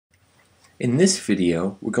In this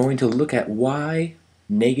video, we're going to look at why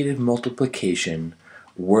negative multiplication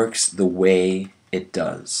works the way it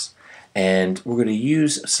does. And we're going to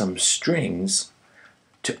use some strings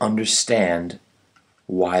to understand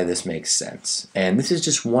why this makes sense. And this is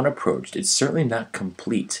just one approach. It's certainly not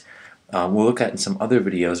complete. We'll look at in some other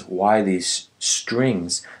videos why these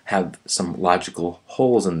strings have some logical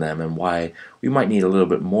holes in them and why we might need a little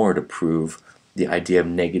bit more to prove the idea of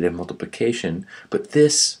negative multiplication. But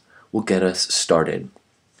this will get us started.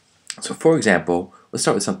 So for example, let's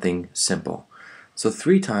start with something simple. So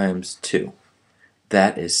 3 times 2,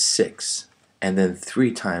 that is 6. And then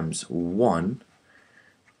 3 times 1,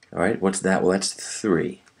 all right, what's that? Well, that's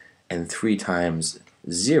 3. And 3 times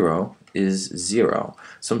 0 is 0.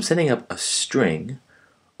 So I'm setting up a string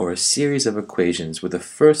or a series of equations where the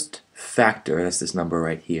first factor, that's this number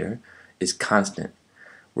right here, is constant.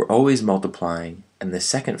 We're always multiplying, and the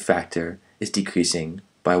second factor is decreasing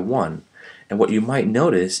by 1. And what you might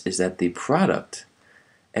notice is that the product,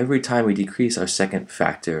 every time we decrease our second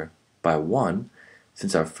factor by 1,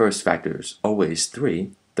 since our first factor is always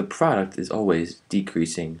 3, the product is always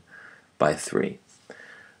decreasing by 3.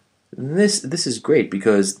 And this is great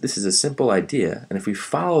because this is a simple idea, and if we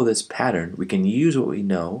follow this pattern, we can use what we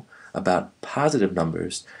know about positive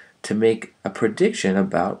numbers to make a prediction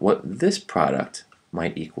about what this product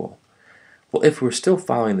might equal. Well, if we're still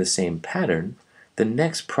following the same pattern, the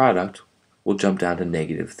next product will jump down to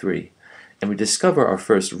 -3. And we discover our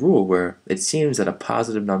first rule where it seems that a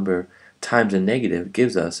positive number times a negative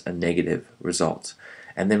gives us a negative result.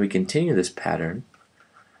 And then we continue this pattern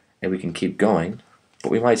and we can keep going,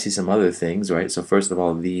 but we might see some other things, right? So first of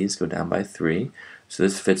all, these go down by 3. So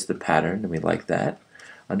this fits the pattern and we like that.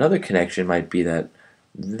 Another connection might be that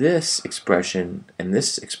this expression and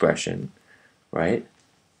this expression, right,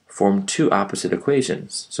 form two opposite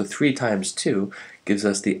equations. So 3 times 2 gives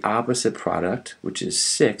us the opposite product, which is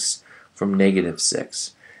 6 from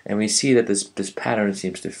 -6. And we see that this pattern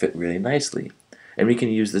seems to fit really nicely. And we can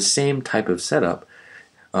use the same type of setup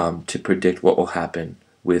to predict what will happen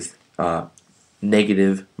with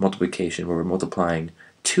negative multiplication, where we're multiplying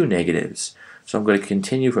two negatives. So I'm going to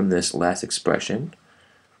continue from this last expression.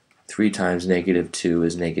 3 times -2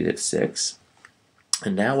 is -6.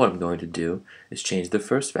 And now what I'm going to do is change the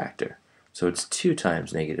first factor. So it's 2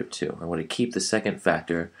 times -2. I want to keep the second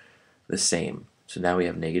factor the same. So now we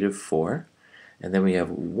have -4. And then we have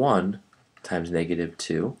 1 times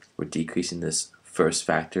 -2. We're decreasing this first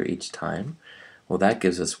factor each time. Well, that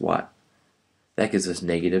gives us what? That gives us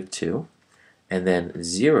 -2. And then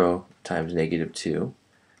 0 times -2.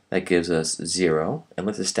 That gives us 0. And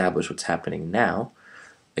let's establish what's happening now.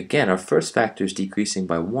 Again, our first factor is decreasing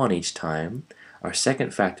by 1 each time. Our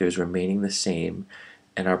second factor is remaining the same,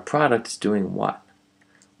 and our product is doing what?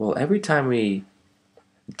 Well, every time we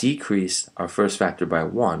decrease our first factor by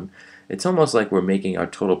 1, it's almost like we're making our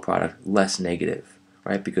total product less negative,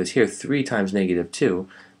 right? Because here 3 times -2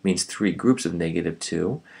 means 3 groups of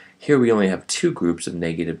 -2. Here we only have 2 groups of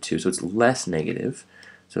 -2, so it's less negative.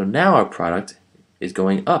 So now our product is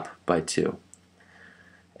going up by 2.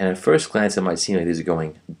 And at first glance it might seem like these are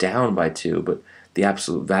going down by 2, but the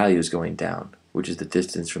absolute value is going down, which is the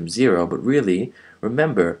distance from 0, but really,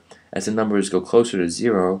 remember, as the numbers go closer to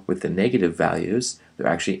 0 with the negative values, they're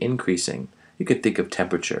actually increasing. You could think of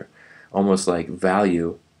temperature, almost like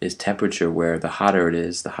value is temperature, where the hotter it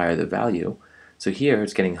is, the higher the value. So here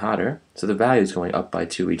it's getting hotter, so the value is going up by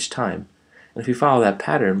 2 each time. And if we follow that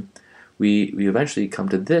pattern, we eventually come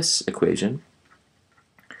to this equation,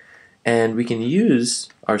 and we can use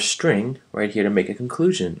our string right here to make a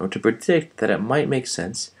conclusion, or to predict that it might make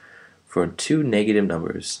sense for 2 negative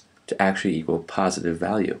numbers to actually equal positive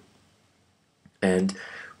value. And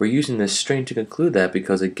we're using this string to conclude that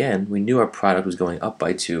because, again, we knew our product was going up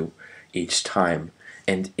by 2 each time.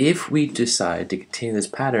 And if we decide to continue this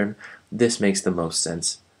pattern, this makes the most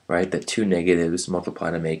sense, right? That 2 negatives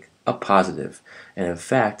multiply to make a positive. And in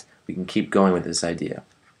fact, we can keep going with this idea.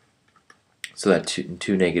 So that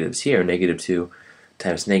two negatives here, -2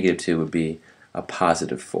 times -2 would be a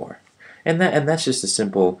 +4. And that's just a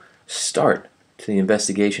simple start to the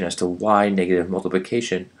investigation as to why negative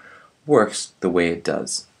multiplication works the way it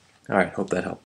does. All right, hope that helped.